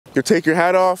You'll take your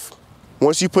hat off.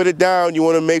 Once you put it down, you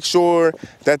want to make sure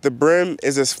that the brim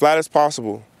is as flat as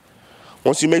possible.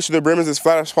 Once you make sure the brim is as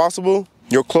flat as possible,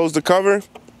 you'll close the cover,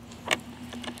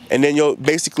 and then you'll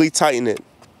basically tighten it.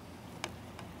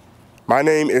 My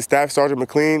name is Staff Sergeant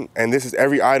McLean, and this is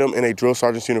every item in a drill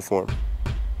sergeant's uniform.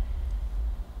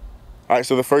 All right,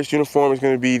 so the first uniform is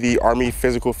going to be the Army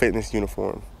Physical Fitness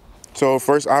uniform. So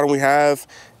first item we have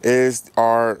is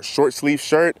our short sleeve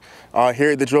shirt.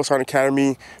 Here at the Drill Sergeant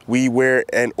Academy, we wear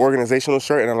an organizational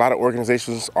shirt, and a lot of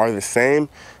organizations are the same.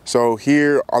 So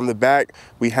here on the back,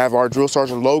 we have our Drill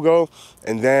Sergeant logo,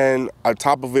 and then on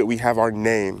top of it, we have our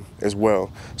name as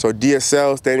well. So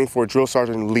DSL standing for Drill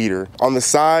Sergeant Leader. On the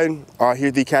side, here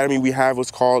at the Academy, we have what's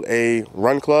called a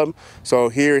run club. So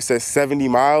here it says 70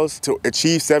 miles. To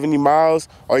achieve 70 miles,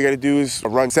 all you gotta do is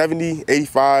run 70,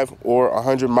 85, or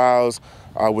 100 miles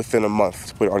within a month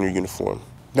to put it on your uniform.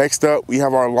 Next up, we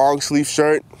have our long sleeve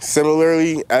shirt.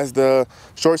 Similarly as the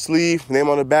short sleeve, name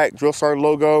on the back, Drill Sergeant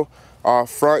logo.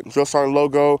 Front, Drill Sergeant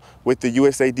logo with the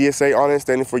USA DSA on it,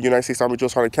 standing for United States Army Drill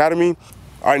Sergeant Academy.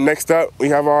 All right, next up, we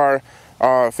have our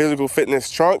physical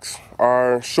fitness trunks,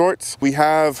 our shorts. We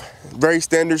have very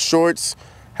standard shorts,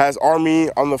 has Army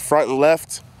on the front and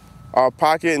left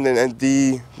pocket, and then at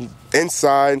the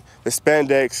inside, the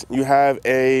spandex, you have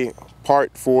a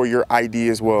part for your ID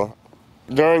as well.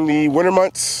 During the winter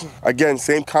months, again,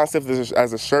 same concept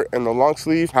as a shirt and the long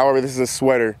sleeve. However, this is a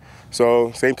sweater.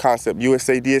 So same concept,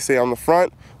 USA DSA on the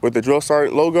front with the Drill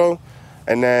Sergeant logo,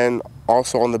 and then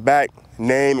also on the back,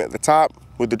 name at the top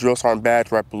with the Drill Sergeant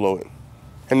badge right below it.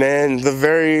 And then the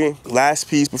very last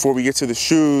piece before we get to the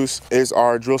shoes is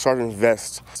our Drill Sergeant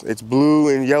vest. It's blue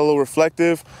and yellow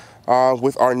reflective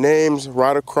with our names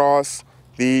right across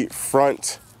the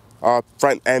front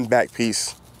and back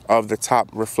piece of the top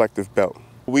reflective belt.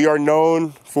 We are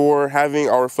known for having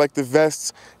our reflective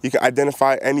vests. You can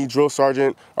identify any drill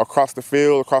sergeant across the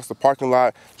field, across the parking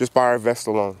lot, just by our vest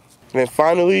alone. And then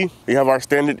finally, we have our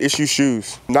standard issue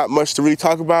shoes. Not much to really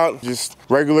talk about, just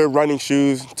regular running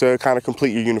shoes to kind of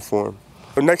complete your uniform.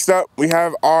 So next up, we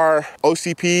have our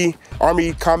OCP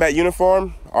Army Combat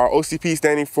Uniform. Our OCP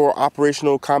standing for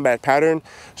Operational Combat Pattern.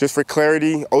 Just for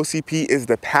clarity, OCP is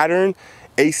the pattern,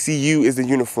 ACU is the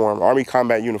uniform, Army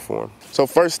Combat Uniform. So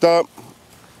first up,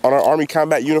 on our Army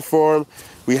Combat Uniform,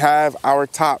 we have our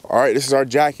top. All right, this is our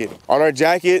jacket. On our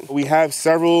jacket, we have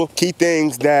several key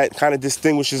things that kind of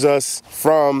distinguishes us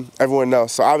from everyone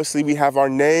else. So obviously we have our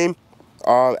name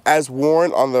as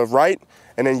worn on the right,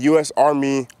 and then U.S.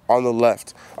 Army on the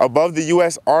left. Above the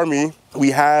U.S. Army, we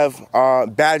have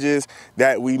badges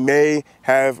that we may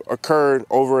have occurred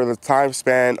over the time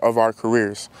span of our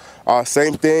careers.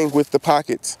 Same thing with the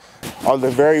pockets. On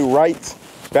the very right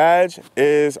badge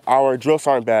is our drill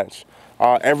sergeant badge.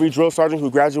 Every drill sergeant who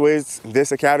graduates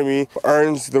this academy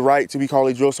earns the right to be called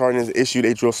a drill sergeant and is issued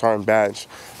a drill sergeant badge.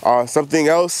 Something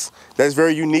else that's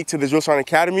very unique to the Drill Sergeant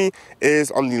Academy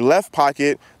is on the left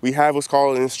pocket, we have what's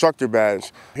called an instructor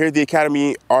badge. Here at the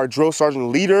Academy, our drill sergeant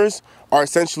leaders are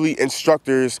essentially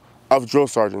instructors of drill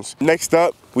sergeants. Next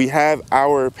up, we have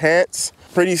our pants.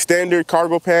 Pretty standard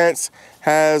cargo pants.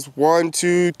 Has 1,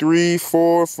 2, 3,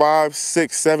 4, 5,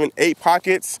 6, 7, 8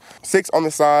 pockets, 6 on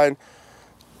the side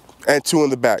and 2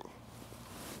 in the back.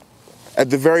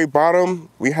 At the very bottom,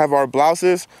 we have our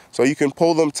blouses, so you can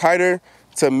pull them tighter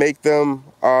to make them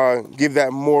give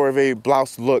that more of a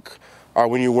blouse look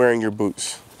when you're wearing your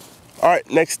boots. All right,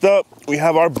 next up, we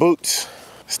have our boots.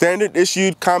 Standard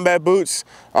issued combat boots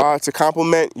to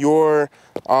complement your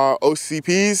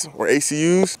OCPs or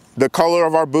ACUs. The color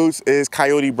of our boots is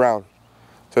coyote brown.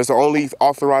 So it's the only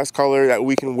authorized color that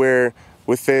we can wear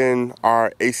within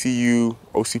our ACU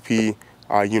OCP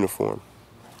uniform.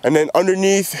 And then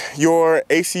underneath your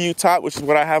ACU top, which is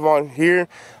what I have on here,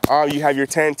 you have your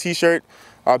tan t-shirt.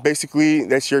 Basically,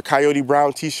 that's your coyote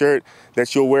brown t-shirt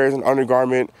that you'll wear as an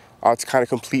undergarment to kind of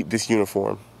complete this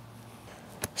uniform.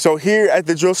 So here at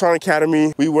the Drill Sergeant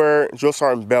Academy, we wear drill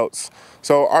sergeant belts.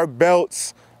 So our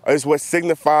belts is what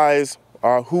signifies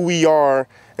who we are,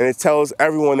 and it tells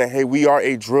everyone that, hey, we are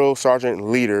a drill sergeant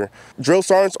leader. Drill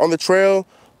sergeants on the trail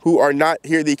who are not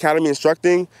here at the academy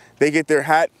instructing, they get their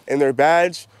hat and their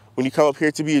badge. When you come up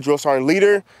here to be a drill sergeant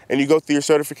leader and you go through your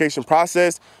certification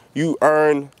process, you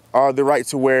earn the right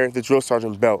to wear the drill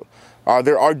sergeant belt.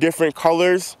 There are different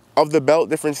colors of the belt,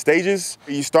 different stages.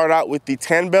 You start out with the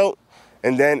tan belt,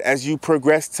 and then as you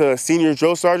progress to senior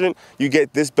drill sergeant, you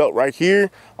get this belt right here.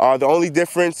 The only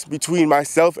difference between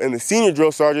myself and the senior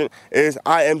drill sergeant is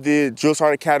I am the Drill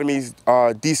Sergeant Academy's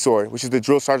DSOR, which is the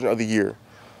Drill Sergeant of the Year.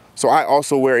 So I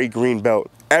also wear a green belt.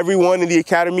 Everyone in the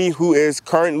academy who is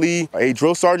currently a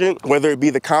drill sergeant, whether it be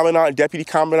the commandant, deputy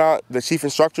commandant, the chief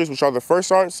instructors, which are the first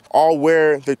sergeants, all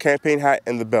wear the campaign hat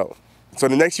and the belt. So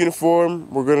the next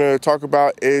uniform we're gonna talk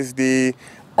about is the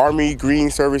Army Green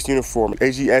Service Uniform,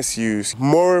 AGSUs,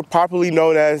 more popularly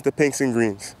known as the pinks and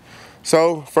greens.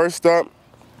 So first up,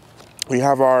 we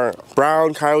have our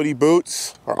brown coyote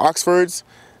boots, our Oxfords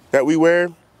that we wear.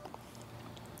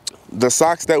 The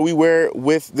socks that we wear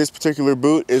with this particular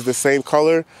boot is the same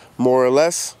color, more or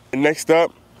less. And next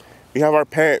up, we have our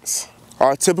pants.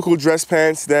 Our typical dress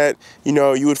pants that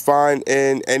you would find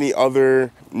in any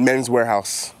other men's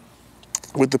warehouse.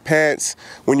 With the pants,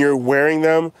 when you're wearing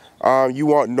them, you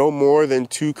want no more than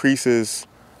 2 creases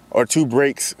or 2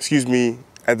 breaks,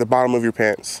 at the bottom of your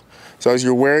pants. So as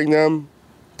you're wearing them,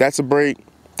 that's a break,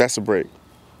 that's a break.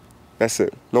 That's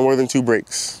it, no more than 2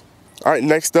 breaks. All right,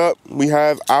 next up, we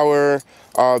have our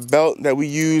belt that we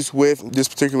use with this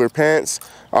particular pants.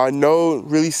 No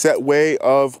really set way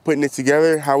of putting it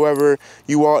together. However,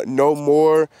 you want no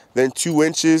more than 2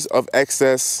 inches of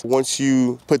excess once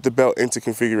you put the belt into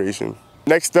configuration.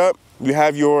 Next up, you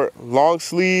have your long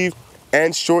sleeve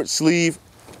and short sleeve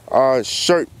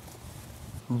shirt.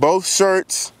 Both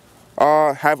shirts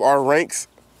have our ranks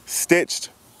stitched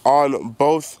on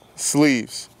both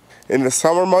sleeves. In the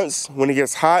summer months, when it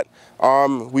gets hot,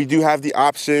 we do have the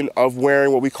option of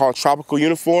wearing what we call tropical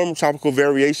uniform, tropical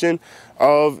variation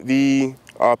of the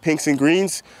pinks and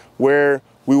greens, where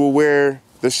we will wear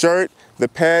the shirt, the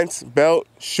pants, belt,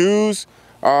 shoes,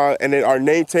 and then our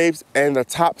name tapes and the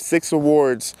top 6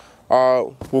 awards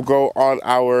will go on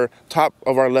our top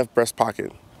of our left breast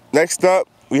pocket. Next up,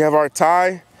 we have our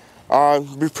tie.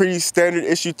 Pretty standard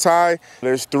issue tie.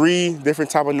 There's 3 different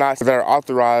type of knots that are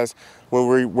authorized when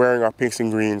we're wearing our pinks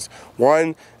and greens.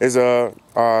 One is a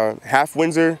half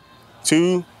Windsor,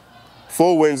 2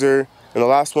 full Windsor, and the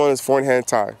last one is 4-in-hand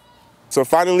tie. So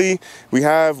finally, we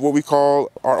have what we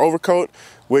call our overcoat,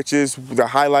 which is the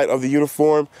highlight of the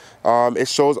uniform. It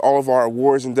shows all of our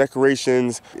awards and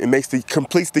decorations. It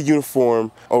completes the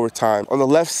uniform over time. On the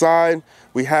left side,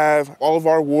 we have all of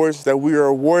our awards that we are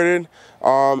awarded,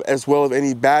 as well as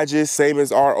any badges, same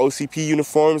as our OCP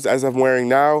uniforms as I'm wearing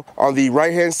now. On the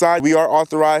right-hand side, we are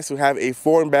authorized to have a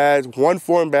foreign badge, 1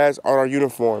 foreign badge on our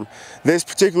uniform. This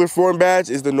particular foreign badge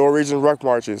is the Norwegian Ruck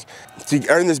Marches. To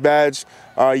earn this badge,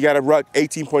 you gotta ruck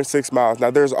 18.6 miles.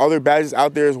 Now there's other badges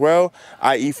out there as well,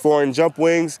 i.e. foreign jump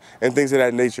wings and things of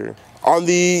that nature. On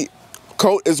the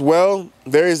coat as well,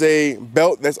 there is a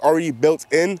belt that's already built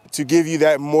in to give you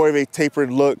that more of a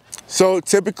tapered look. So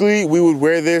typically we would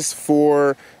wear this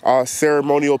for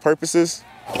ceremonial purposes.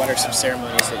 What are some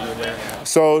ceremonies that you would wear?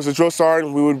 So as a drill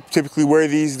sergeant, we would typically wear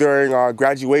these during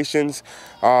graduations,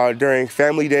 during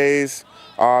family days,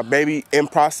 maybe in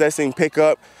processing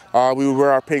pickup. We would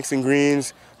wear our pinks and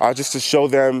greens just to show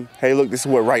them, hey, look, this is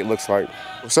what right looks like.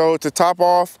 So to top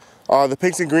off the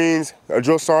pinks and greens, a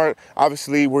drill sergeant,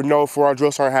 obviously we're known for our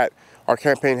drill sergeant hat, our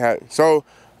campaign hat. So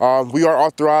we are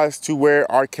authorized to wear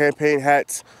our campaign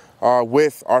hats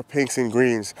with our pinks and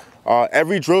greens.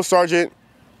 Every drill sergeant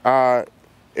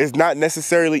is not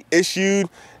necessarily issued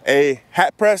a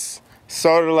hat press,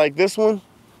 sort of like this one.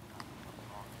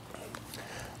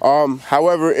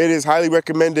 However, it is highly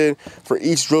recommended for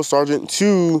each drill sergeant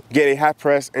to get a hat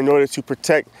press in order to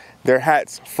protect their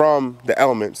hats from the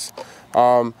elements.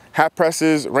 Hat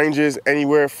presses ranges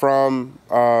anywhere from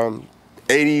 $80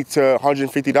 to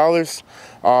 $150,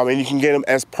 and you can get them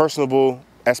as personable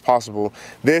as possible.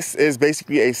 This is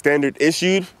basically a standard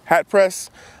issued hat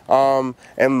press, and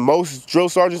most drill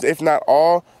sergeants, if not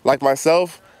all, like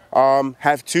myself,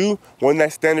 have 2, one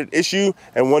that's standard issue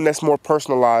and one that's more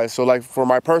personalized. So like for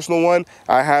my personal one,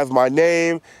 I have my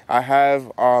name, I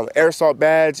have air assault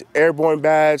badge, airborne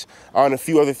badge, and a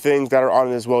few other things that are on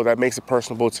it as well that makes it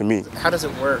personable to me. How does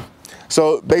it work?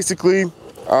 So basically,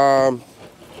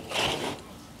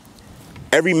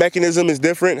 every mechanism is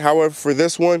different. However, for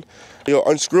this one, you'll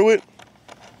unscrew it,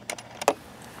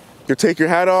 you'll take your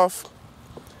hat off,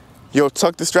 you'll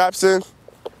tuck the straps in.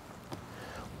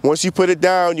 Once you put it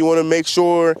down, you want to make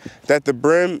sure that the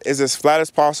brim is as flat as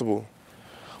possible.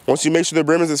 Once you make sure the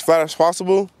brim is as flat as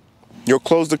possible, you'll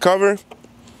close the cover,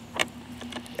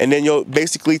 and then you'll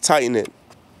basically tighten it.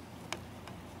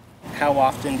 How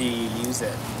often do you use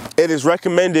it? It is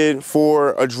recommended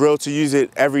for a drill to use it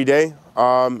every day.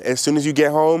 As soon as you get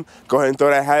home, go ahead and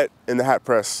throw that hat in the hat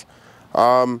press.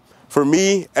 For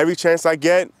me, every chance I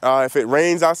get, if it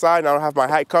rains outside and I don't have my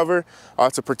hat cover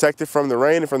to protect it from the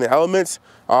rain and from the elements,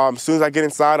 as soon as I get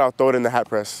inside, I'll throw it in the hat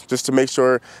press just to make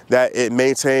sure that it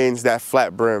maintains that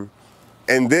flat brim.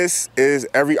 And this is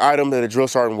every item that a drill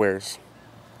sergeant wears.